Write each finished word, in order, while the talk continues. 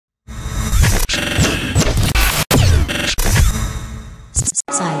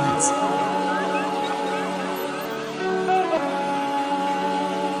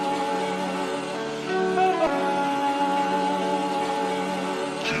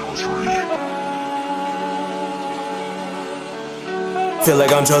Feel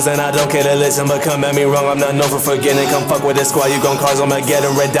like I'm chosen, I don't care to listen, but come at me wrong, I'm not known for forgetting. Come fuck with the squad, you gon' cause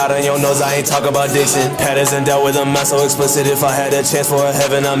Armageddon. Red dot on your nose, I ain't talk about diction. Patterns and dealt with them, not so explicit. If I had a chance for a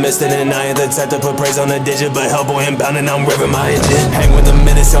heaven, I missed it. And I ain't the type to put praise on a digit, but Hellboy inbound and I'm revving my engine. Hang with the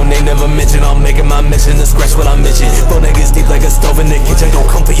minutes, your name never mentioned. I'm making my mission to scratch what I mentioned. Throw niggas deep like a stove in the kitchen. Don't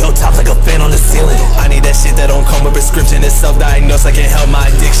come for your top like a fan on the ceiling. I need that shit that don't come with prescription. It's self-diagnosed, I can help my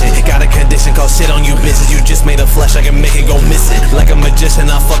addiction. Got a condition called shit on you bitches. You just made a flesh, I can make it go missing. Like a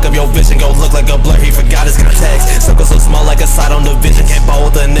magician, I fuck up your vision. Go look like a blur, he forgot his contacts. Circle so small like a side on the vision. Can't ball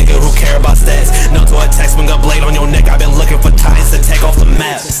with a nigga who care about stats. No to attack, swing a blade on your neck. I've been looking for times to take off the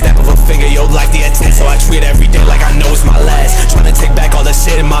map. Snap of a finger, yo, like the attack. So I treat every day like I know it's my last. Trying to take back all the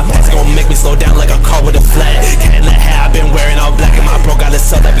shit in my past. Gon' make me slow down like a car with a flat. Can't let hair, I've been wearing all black. And my bro got a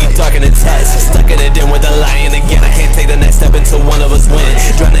soul that be dark and attached. Stuck in it in with the lion again. I can't take the next step until one of us win.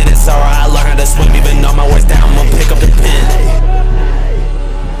 Drowning in sorrow, I learn how to swim. Even though my words down, I'ma pick up the pen.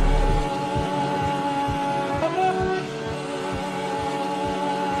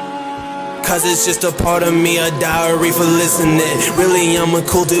 Cause it's just a part of me, a diary for listening. Really I'm a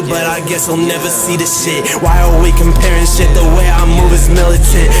cool dude, but I guess I'll never see the shit. Why are we comparing shit? The way I move is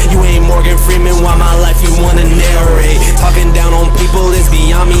militant. You ain't Morgan Freeman, why my life you wanna narrate? Talking down on people is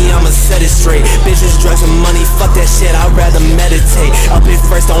beyond me, I'ma set it straight. Bitches, drugs and money, fuck that shit, I'd rather meditate. Up it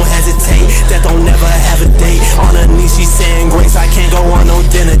first, don't hesitate, death don't never have a date. On her knees she's saying grace, I can't go on no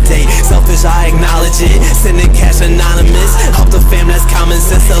dinner date. Selfish, I acknowledge it, sending cash anonymous. Help the fam, that's common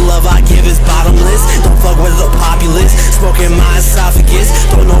sense, the love I give is bottomless. Don't fuck with the populace, smoking my esophagus.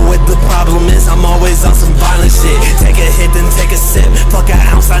 Don't know